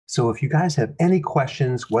So if you guys have any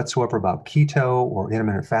questions whatsoever about keto or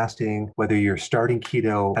intermittent fasting, whether you're starting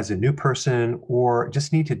keto as a new person or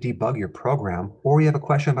just need to debug your program, or you have a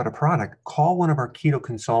question about a product, call one of our keto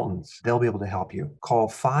consultants. They'll be able to help you. Call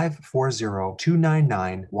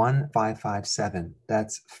 540-299-1557.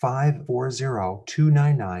 That's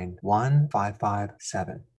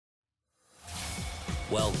 540-299-1557.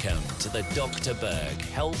 Welcome to the Dr. Berg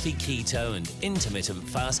Healthy Keto and Intermittent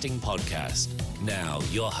Fasting Podcast. Now,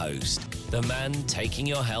 your host, the man taking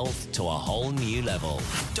your health to a whole new level,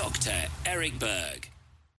 Dr. Eric Berg.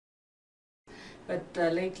 But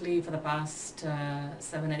lately, for the past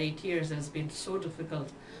 7 or 8 years, it's been so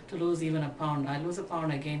difficult to lose even a pound. I lose a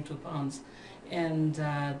pound, I gain 2 pounds. And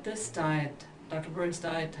this diet, Dr. Berg's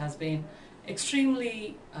diet, has been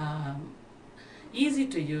extremely easy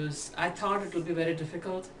to use. I thought it would be very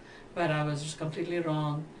difficult, but I was just completely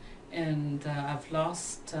wrong. And I've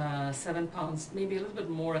lost 7 pounds, maybe a little bit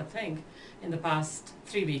more, I think, in the past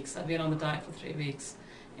 3 weeks. I've been on the diet for 3 weeks,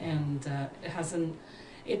 and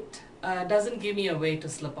it doesn't give me a way to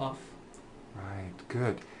slip off. Right,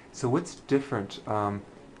 good. So what's different? Do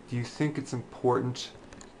you think it's important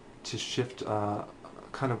to shift,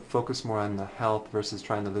 kind of focus more on the health versus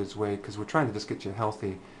trying to lose weight? Because we're trying to just get you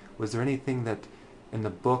healthy. Was there anything that in the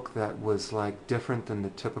book that was like different than the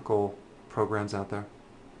typical programs out there?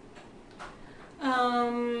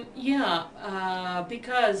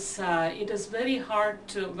 Because it is very hard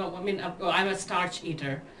to, well, I mean, I'm a starch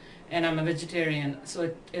eater and I'm a vegetarian,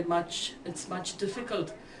 so it's much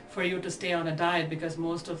difficult for you to stay on a diet because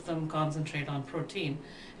most of them concentrate on protein.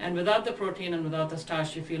 And without the protein and without the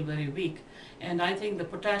starch, you feel very weak. And I think the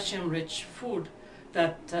potassium-rich food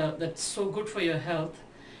that's so good for your health,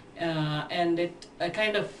 and it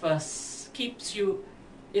kind of keeps you,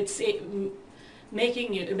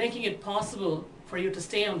 making it possible for you to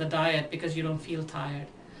stay on the diet because you don't feel tired.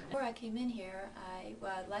 Before I came in here,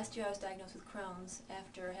 last year I was diagnosed with Crohn's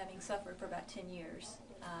after having suffered for about 10 years.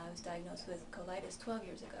 I was diagnosed with colitis 12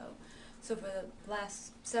 years ago. So for the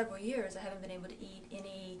last several years, I haven't been able to eat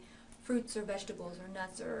any fruits or vegetables or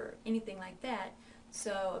nuts or anything like that.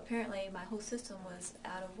 So apparently my whole system was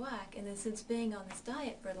out of whack. And then since being on this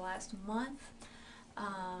diet for the last month,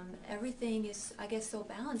 everything is, I guess, so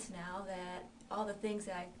balanced now that all the things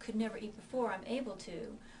that I could never eat before, I'm able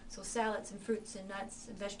to. So salads and fruits and nuts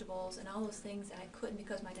and vegetables and all those things that I couldn't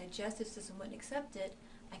because my digestive system wouldn't accept it,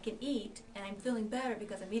 I can eat, and I'm feeling better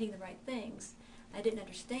because I'm eating the right things. I didn't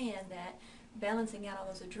understand that balancing out all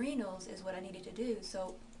those adrenals is what I needed to do.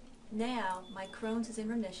 So now my Crohn's is in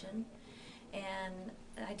remission, and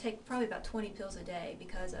I take probably about 20 pills a day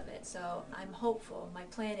because of it. So I'm hopeful. My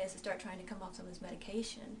plan is to start trying to come off some of this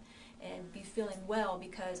medication and be feeling well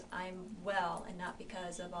because I'm well and not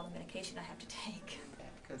because of all the medication I have to take.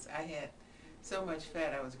 Because I had so much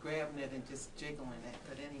fat, I was grabbing it and just jiggling it.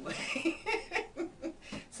 But anyway,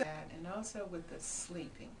 and also with the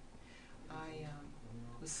sleeping, I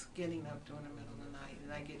was getting up during the middle of the night and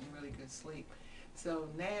not getting really good sleep. So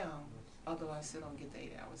now, although I still don't get the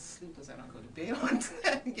 8 hours of sleep because I don't go to bed on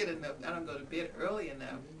time, get enough. I don't go to bed early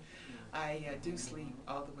enough. I do sleep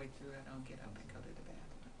all the way through. I don't get up and go to the bathroom.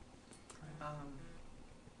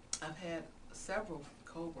 I've had several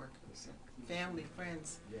co-workers and family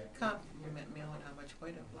friends compliment me on how much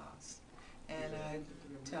weight I've lost, and I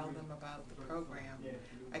tell them about the program.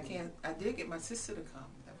 I did get my sister to come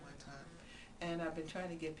at one time, and I've been trying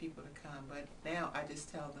to get people to come, but now I just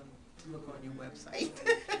tell them to look on your website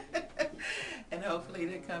and hopefully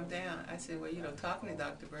they come down. I said, well, talking to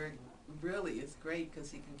Dr. Berg really is great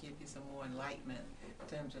because he can give you some more enlightenment in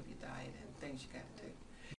terms of your diet and things you got to do.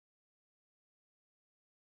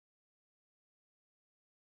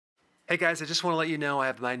 Hey guys, I just want to let you know I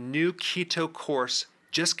have my new keto course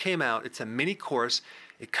just came out. It's a mini course.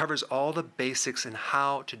 It covers all the basics and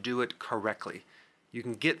how to do it correctly. You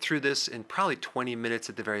can get through this in probably 20 minutes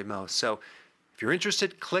at the very most. So if you're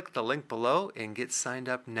interested, click the link below and get signed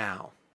up now.